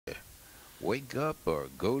Wake up or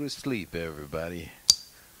go to sleep, everybody.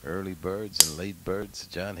 Early birds and late birds.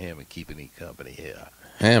 Jon Hammond keeping you company here.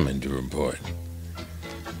 Hammond Report.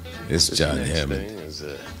 It's This Jon next Hammond, thing is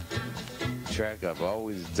a track I've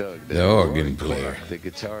always dug. that the organ Roy player Clark, the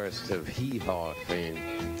guitarist of Hee Haw fame,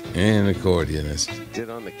 and accordionist. did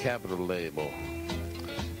on the Capitol label.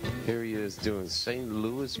 Here he is doing St.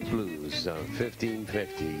 Louis Blues on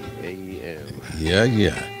 1550 AM.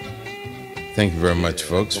 Yeah. Thank you very much,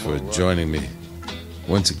 folks, for joining me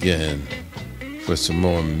once again for some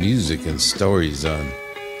more music and stories on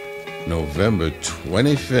November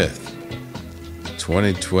 25th,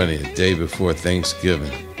 2020, a day before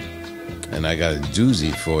Thanksgiving. And I got a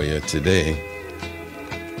doozy for you today.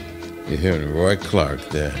 You're hearing Roy Clark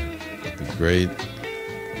there, the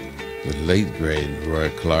late great Roy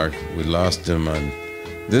Clark. We lost him on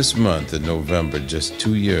this month of November, just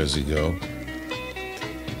 2 years ago.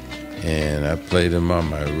 And I played him on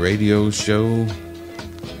my radio show,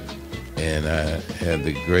 and I had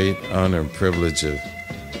the great honor and privilege of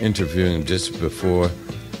interviewing him just before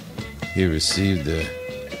he received the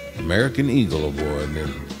American Eagle Award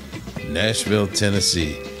in Nashville,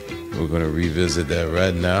 Tennessee. We're going to revisit that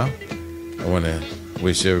right now. I want to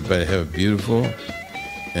wish everybody have a beautiful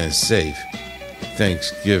and safe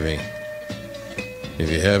Thanksgiving. If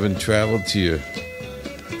you haven't traveled to your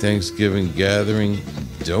Thanksgiving gathering,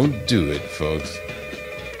 don't do it, folks.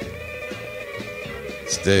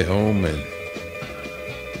 Stay home and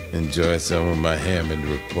enjoy some of my Hammond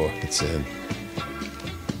reports. And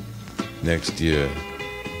next year,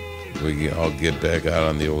 we can all get back out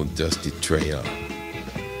on the old dusty trail.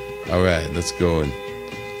 All right, let's go and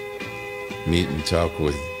meet and talk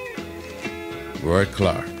with Roy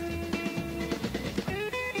Clark.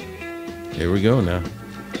 Here we go now.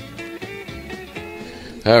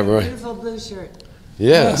 Hi, Roy. Beautiful blue shirt.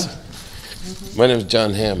 Yes. My name is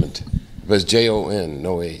Jon Hammond. But it's Jon,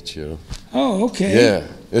 no H, you know. Oh, okay. Yeah.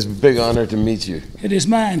 It's a big honor to meet you. It is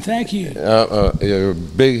mine. Thank you. You're a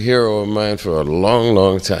big hero of mine for a long,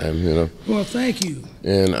 long time, you know. Well, thank you.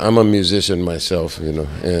 And I'm a musician myself, you know.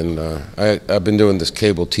 And I've been doing this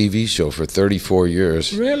cable TV show for 34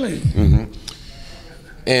 years. Really? Mm-hmm.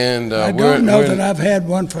 And I don't know that I've had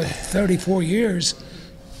one for 34 years.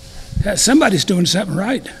 Somebody's doing something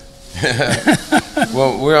right.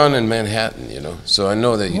 Well, we're on in Manhattan, you know, so I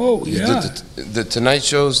know that you yeah. did the Tonight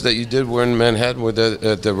shows that you did were in Manhattan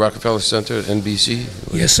at the Rockefeller Center at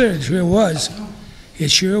NBC? Yes, sir, it sure was. It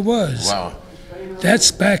sure was. Wow.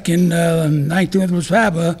 That's back in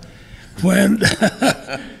 1985 when,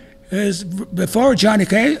 before Johnny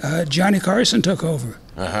Carson took over.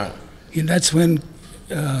 Uh-huh. And that's when,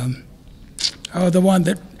 the one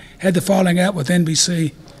that had the falling out with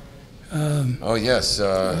NBC. Oh yes,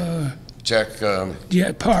 Jack.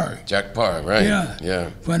 Yeah, Parr. Jack Parr, right? Yeah.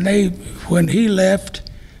 When he left,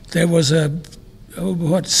 there was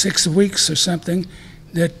 6 weeks or something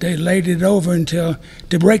that they laid it over until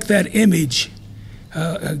to break that image,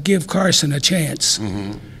 give Carson a chance,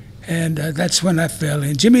 and that's when I fell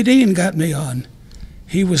in. Jimmy Dean got me on.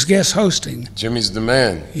 He was guest hosting. Jimmy's the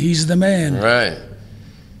man. He's the man. Right.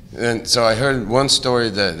 And so I heard one story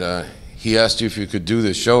that. He asked you if you could do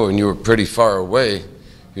the show, and you were pretty far away.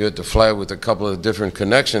 You had to fly with a couple of different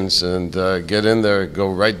connections and get in there,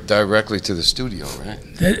 go right directly to the studio, right?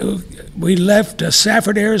 We left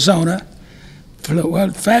Safford, Arizona. Well,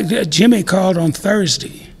 in fact, Jimmy called on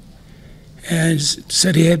Thursday and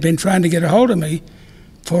said he had been trying to get a hold of me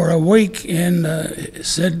for a week, and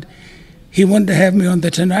said he wanted to have me on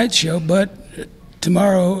the Tonight Show, but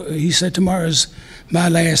tomorrow's my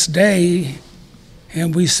last day.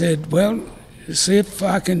 And we said, well, see if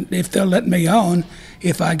they'll let me on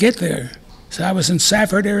if I get there. So I was in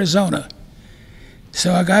Safford, Arizona.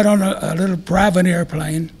 So I got on a little private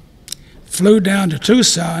airplane, flew down to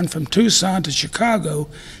Tucson, from Tucson to Chicago,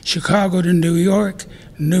 Chicago to New York,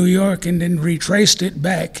 and then retraced it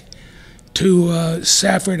back to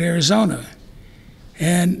Safford, Arizona.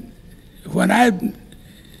 And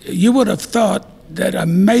you would have thought that a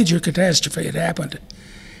major catastrophe had happened,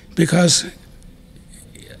 because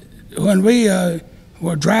when we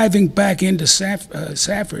were driving back into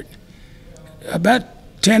Safford, about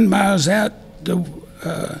 10 miles out,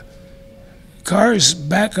 the cars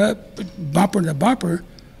back up bumper to bumper,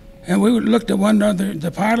 and we looked at one another,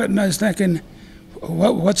 the pilot and I was thinking,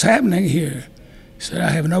 what's happening here? He said,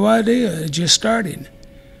 I have no idea, it just started.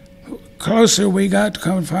 Closer we got to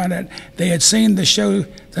come and find out they had seen the show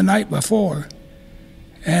the night before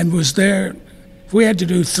and was there. We had to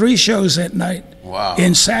do 3 shows that night. Wow.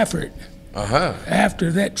 In Safford. Uh-huh.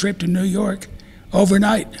 After that trip to New York,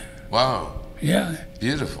 overnight. Wow. Yeah.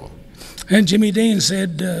 Beautiful. And Jimmy Dean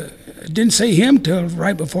said, didn't see him till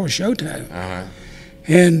right before showtime. Uh-huh.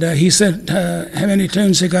 And he said, how many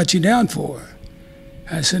tunes they got you down for?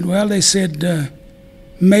 I said, well, they said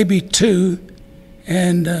maybe 2,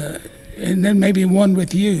 and then maybe 1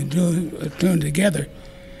 with you, do a tune together.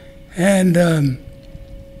 And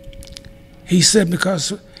he said,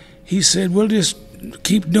 we'll just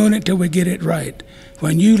keep doing it till we get it right.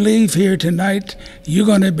 When you leave here tonight, you're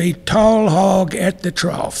going to be tall hog at the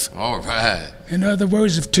trough. All right. In other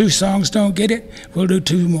words, if 2 songs don't get it, we'll do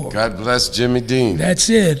 2 more. God bless Jimmy Dean. That's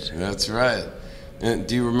it. That's right. And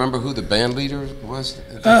do you remember who the band leader was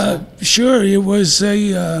at that time? Sure, it was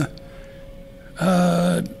a,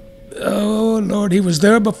 oh Lord, he was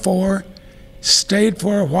there before, stayed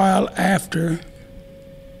for a while after.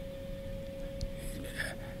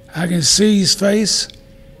 I can see his face.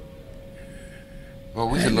 Well,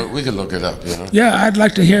 we could look it up, you know. Yeah, I'd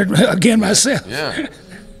like to hear it again myself. Yeah.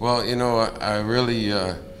 Well, you know, I really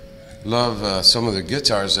love some of the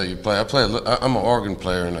guitars that you play. I'm an organ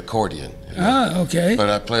player and accordion. You know? Ah, okay. But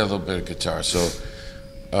I play a little bit of guitar. So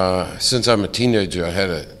since I'm a teenager, I had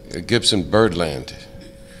a Gibson Byrdland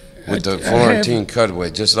with the Florentine cutaway,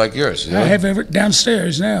 just like yours. You know? I have it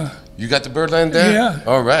downstairs now. You got the Byrdland there? Yeah.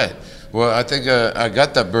 All right. Well, I think I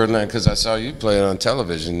got that Byrdland because I saw you play it on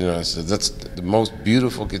television. You know, so that's the most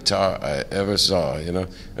beautiful guitar I ever saw. You know,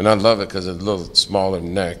 and I love it because it's a little smaller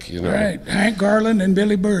neck. You know, Right, Hank Garland and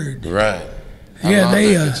Billy Bird. right. Yeah, I love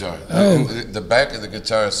they. that guitar. And the back of the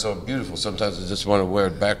guitar is so beautiful. Sometimes I just want to wear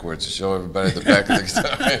it backwards to show everybody the back of the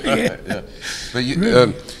guitar. Yeah. But you,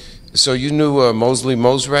 Really? so you knew Mosley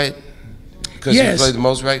Mosrite? Because Yes. you played the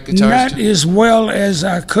Mosrite guitars Not too? as well as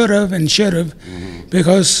I could have and should have,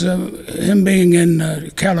 because him being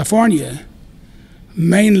in California,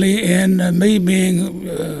 mainly, and me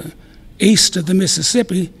being east of the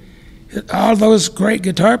Mississippi, all those great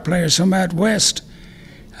guitar players from out west,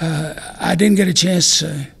 I didn't get a chance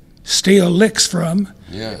to steal licks from.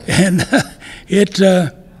 Yeah. And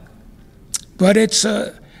but it's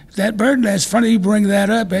that Byrdland. It's funny you bring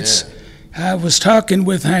that up. I was talking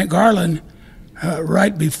with Hank Garland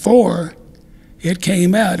right before it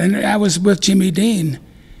came out, and I was with Jimmy Dean,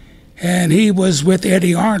 and he was with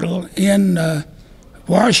Eddie Arnold in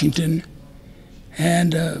Washington,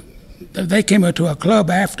 and they came up to a club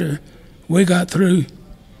after we got through,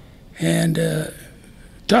 and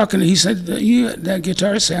talking. He said, "That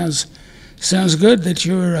guitar sounds good that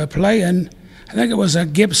you're playing." I think it was a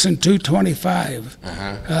Gibson 225,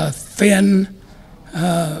 thin.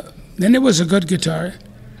 And it was a good guitar.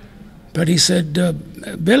 But he said,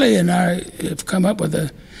 Billy and I have come up with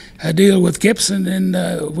a deal with Gibson, and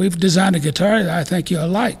we've designed a guitar that I think you'll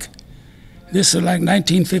like. This is like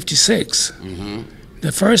 1956.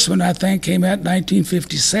 The first one, I think, came out in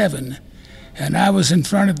 1957. And I was in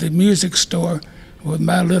front of the music store with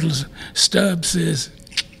my little stub, says,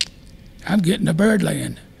 I'm getting a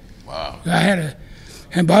Byrdland. Wow. I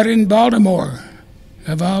and bought it in Baltimore,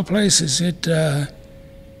 of all places.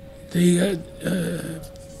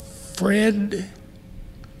 Fred,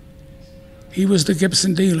 he was the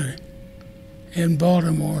Gibson dealer in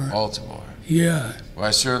Baltimore. Baltimore. Yeah. Well,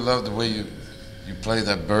 I sure love the way you play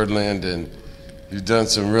that Byrdland, and you've done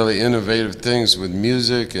some really innovative things with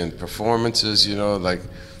music and performances. You know, like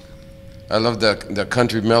I love that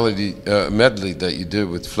country medley that you did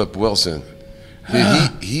with Flip Wilson.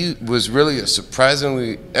 He was really a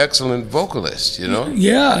surprisingly excellent vocalist. You know.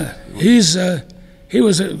 Yeah, he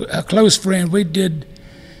was a close friend. We did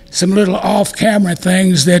some little off-camera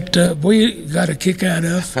things that we got a kick out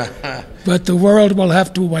of, but the world will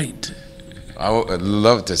have to wait. I'd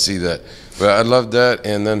love to see that. But I love that,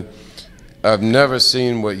 and then I've never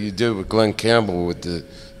seen what you did with Glenn Campbell with the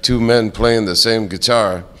 2 men playing the same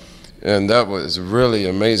guitar, and that was really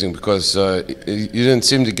amazing because you didn't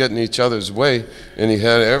seem to get in each other's way, and you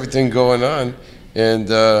had everything going on, and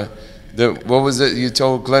what was it you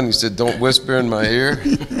told Glenn? You said, don't whisper in my ear?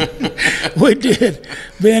 We did,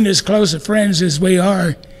 being as close of friends as we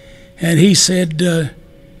are, and he said,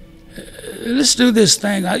 let's do this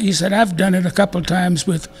thing. He said, I've done it a couple of times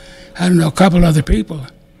with, I don't know, a couple other people.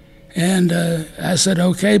 And I said,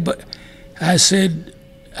 okay, but I said,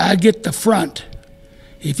 I get the front.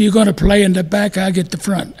 If you're going to play in the back, I get the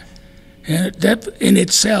front. And that in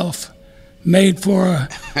itself made for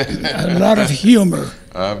a lot of humor.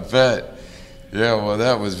 I bet. Yeah, well,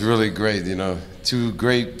 that was really great, you know. 2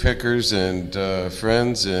 great pickers and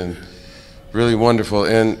friends, and really wonderful.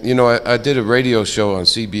 And, you know, I did a radio show on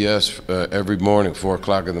CBS every morning, 4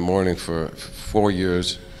 o'clock in the morning for 4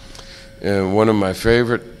 years. And one of my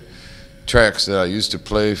favorite tracks that I used to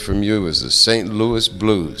play from you was the St. Louis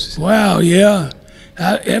Blues. Wow, yeah.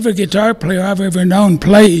 every guitar player I've ever known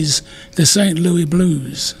plays the St. Louis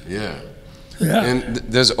blues. Yeah. Yeah. And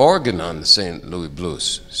there's organ on the St. Louis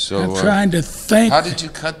blues. So I'm trying to think. how did you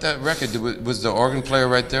cut that record? Was the organ player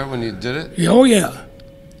right there when you did it? Oh, yeah.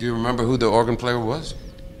 Do you remember who the organ player was?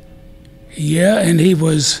 Yeah, and he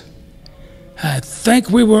was, I think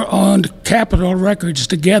we were on Capitol Records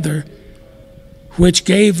together, which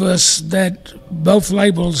gave us that both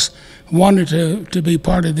labels wanted to be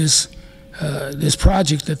part of this this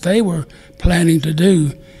project that they were planning to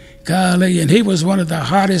do. Golly, and he was one of the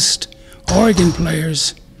hottest organ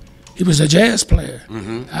players. He was a jazz player.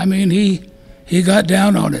 Mm-hmm. I mean, he got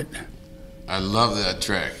down on it. I love that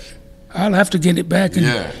track. I'll have to get it back and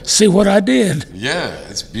Yeah. see what I did. Yeah,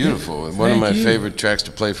 it's beautiful. One of Thank my you. favorite tracks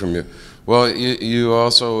to play from you. Well, you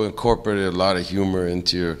also incorporated a lot of humor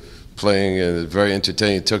into your playing, and it's very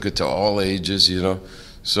entertaining. You took it to all ages, you know.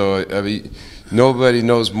 So, I mean, nobody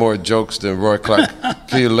knows more jokes than Roy Clark.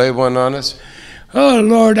 Can you lay one on us? Oh,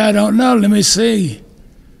 Lord, I don't know. Let me see.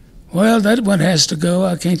 Well, that one has to go.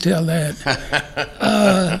 I can't tell that.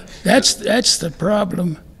 That's the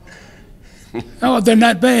problem. Oh, they're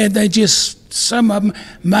not bad. They just, some of them,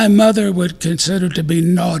 my mother would consider to be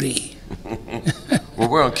naughty. Well,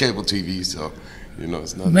 we're on cable TV, so, you know,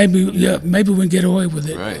 it's not... Maybe we can get away with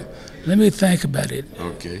it. Right. Let me think about it.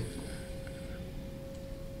 Okay.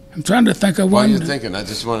 I'm trying to think of While one. you're thinking, I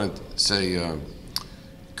just want to say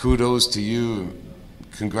kudos to you.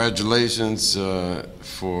 Congratulations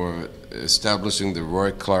for establishing the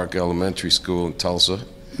Roy Clark Elementary School in Tulsa.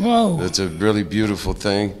 Whoa. That's a really beautiful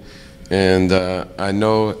thing. And I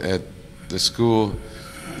know at the school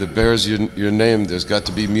that bears your name, there's got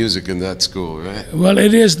to be music in that school, right? Well,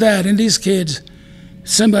 it is that. And these kids,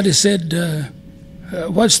 somebody said,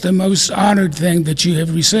 what's the most honored thing that you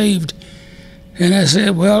have received? And I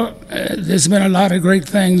said, well, there's been a lot of great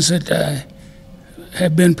things that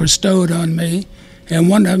have been bestowed on me, and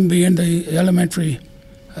one of them being the elementary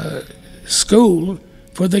school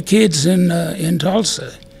for the kids in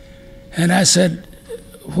Tulsa. And I said,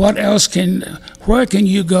 what else where can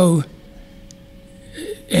you go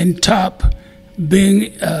and top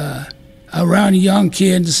being around young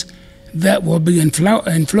kids that will be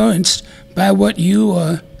influenced by what you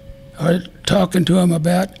are talking to them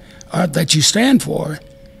about, or that you stand for?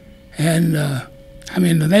 And I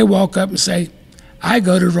mean, they walk up and say, I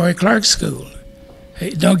go to Roy Clark School.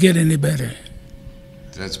 It don't get any better.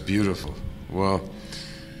 That's beautiful. Well,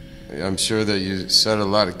 I'm sure that you set a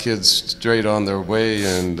lot of kids straight on their way,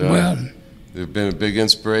 and they've been a big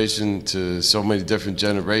inspiration to so many different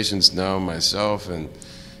generations now, myself and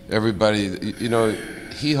everybody. You know,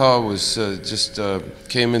 Hee Haw was just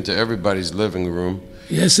came into everybody's living room.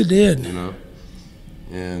 Yes, it did. You know,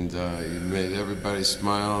 and you made everybody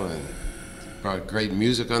smile and brought great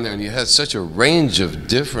music on there, and you had such a range of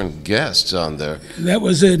different guests on there. That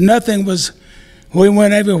was it. Nothing was. We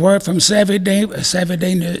went everywhere from Savvy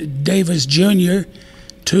Davis Jr.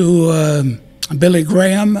 to Billy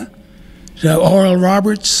Graham, to Oral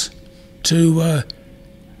Roberts, to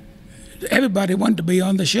everybody wanted to be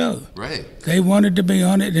on the show. Right. They wanted to be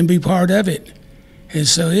on it and be part of it. And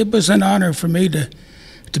so it was an honor for me to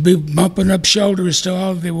be bumping up shoulders to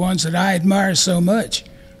all of the ones that I admire so much.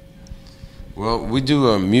 Well, we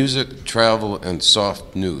do music, travel, and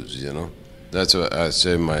soft news, you know. That's what I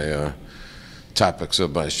say my topics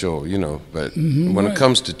of my show, you know. But when it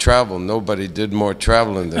comes to travel, nobody did more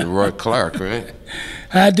traveling than Roy Clark, right?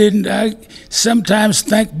 I sometimes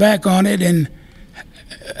think back on it and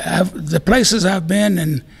the places I've been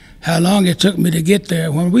and how long it took me to get there.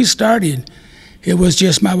 When we started, it was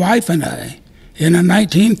just my wife and I in a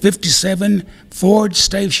 1957 Ford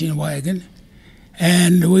station wagon.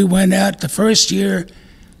 And we went out the first year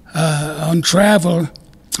on travel.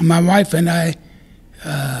 My wife and I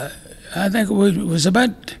think it was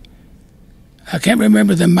about, I can't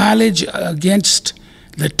remember the mileage against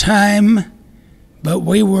the time, but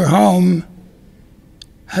we were home.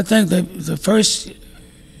 I think the first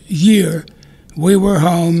year we were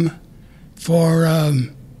home for,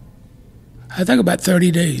 I think about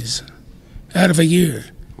 30 days out of a year.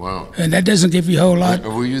 Wow. And that doesn't give you a whole lot.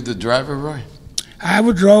 Were you the driver, Roy? I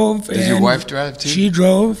drove. Did your wife drive too? She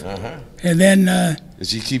drove. And then... did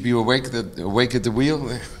she keep you awake at the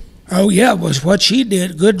wheel? Oh, yeah, was what she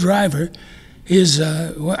did, good driver, is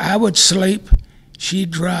I would sleep,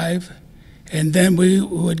 she'd drive, and then we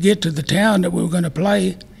would get to the town that we were going to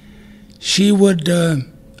play. She'd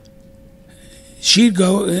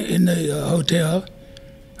go in the hotel,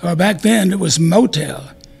 or back then it was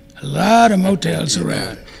motel, a lot of motels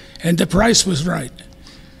around, and the price was right.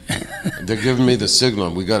 They're giving me the signal.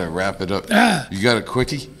 We got to wrap it up. You got a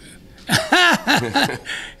quickie?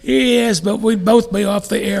 Yes, but we'd both be off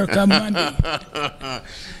the air come Monday.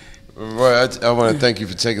 Roy, I want to thank you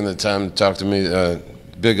for taking the time to talk to me.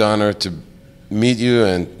 Big honor to meet you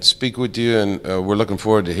and speak with you, and we're looking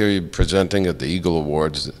forward to hear you presenting at the Eagle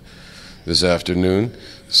Awards this afternoon.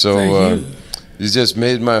 So Thank you. you just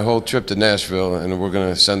made my whole trip to Nashville, and we're going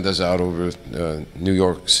to send this out over New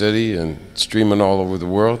York City and streaming all over the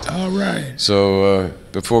world. All right. So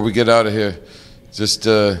before we get out of here, just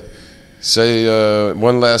say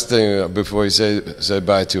one last thing before you say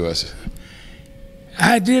bye to us.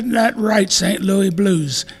 I did not write St. Louis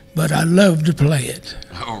Blues, but I love to play it.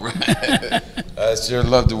 All right. I sure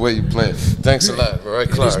love the way you play it. Thanks a lot, Roy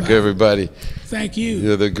Clark, everybody. Thank you.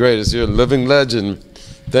 You're the greatest. You're a living legend.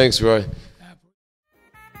 Thanks, Roy.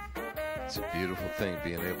 It's a beautiful thing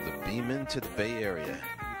being able to beam into the Bay Area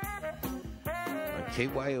on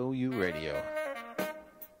KYOU Radio.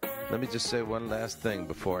 Let me just say one last thing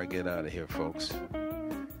before I get out of here, folks.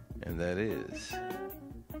 And that is,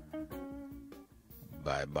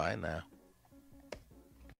 bye-bye now.